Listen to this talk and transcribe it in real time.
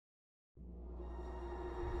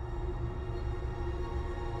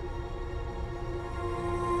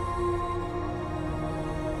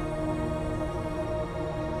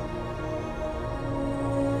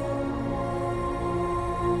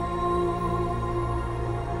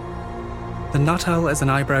The Nut Owl is an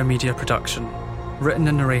Eyebrow Media production, written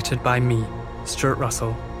and narrated by me, Stuart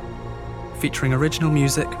Russell, featuring original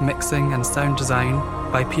music, mixing and sound design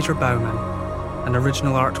by Peter Baumann, and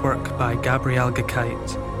original artwork by Gabrielle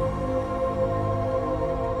Gekite.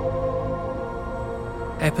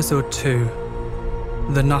 Episode 2: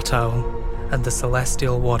 The Nut Owl and the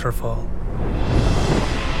Celestial Waterfall.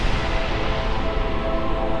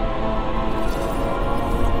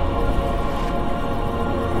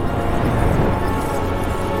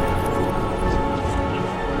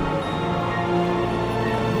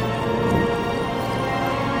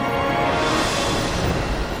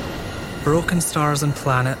 Broken stars and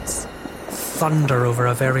planets thunder over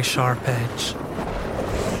a very sharp edge,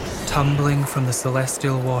 tumbling from the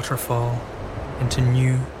Celestial Waterfall into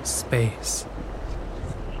new space.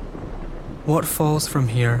 What falls from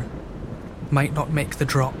here might not make the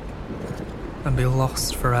drop and be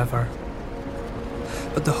lost forever,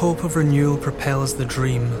 but the hope of renewal propels the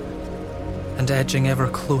dream, and edging ever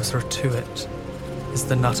closer to it is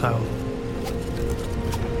the Nut Owl.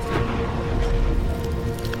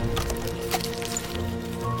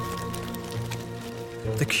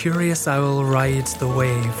 The curious owl rides the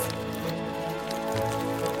wave,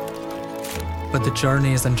 but the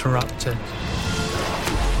journey is interrupted.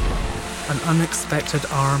 An unexpected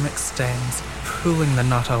arm extends, pulling the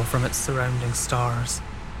Nut Owl from its surrounding stars.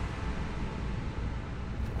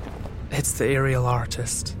 It's the aerial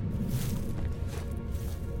artist.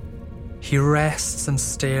 He rests and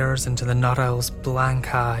stares into the Nut Owl's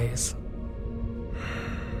blank eyes.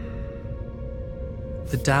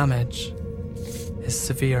 The damage is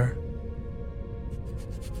severe,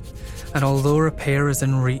 and although repair is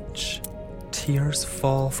in reach, tears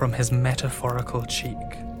fall from his metaphorical cheek.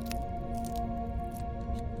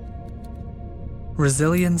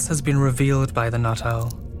 Resilience has been revealed by the Nut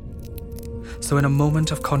Owl, so in a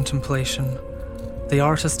moment of contemplation, the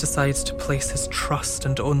artist decides to place his trust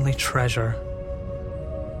and only treasure,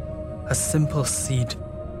 a simple seed,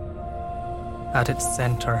 at its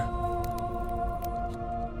center.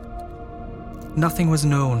 Nothing was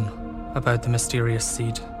known about the mysterious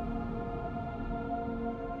seed,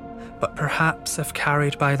 but perhaps if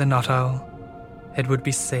carried by the Nut Owl, it would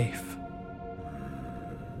be safe.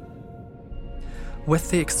 With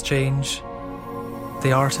the exchange,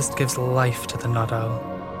 the artist gives life to the Nut Owl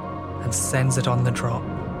and sends it on the drop.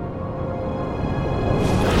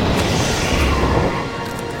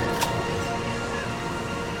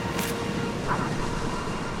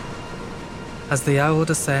 As the owl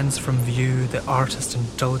descends from view, the artist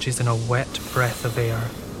indulges in a wet breath of air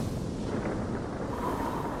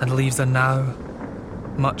and leaves a now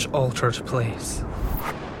much altered place.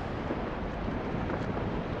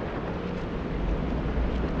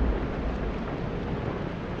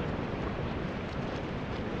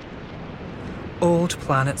 Old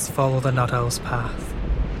planets follow the Nut Owl's path.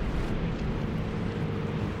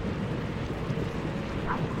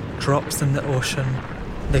 Drops in the ocean,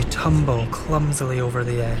 they tumble clumsily over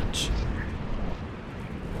the edge,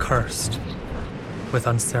 cursed with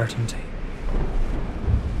uncertainty.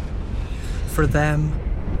 For them,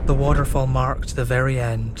 the waterfall marked the very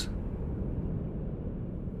end,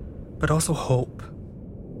 but also hope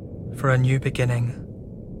for a new beginning.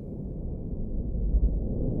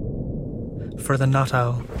 For the Nut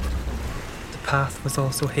Owl, the path was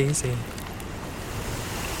also hazy,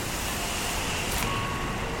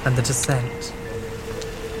 and the descent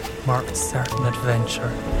marked certain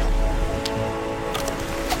adventure.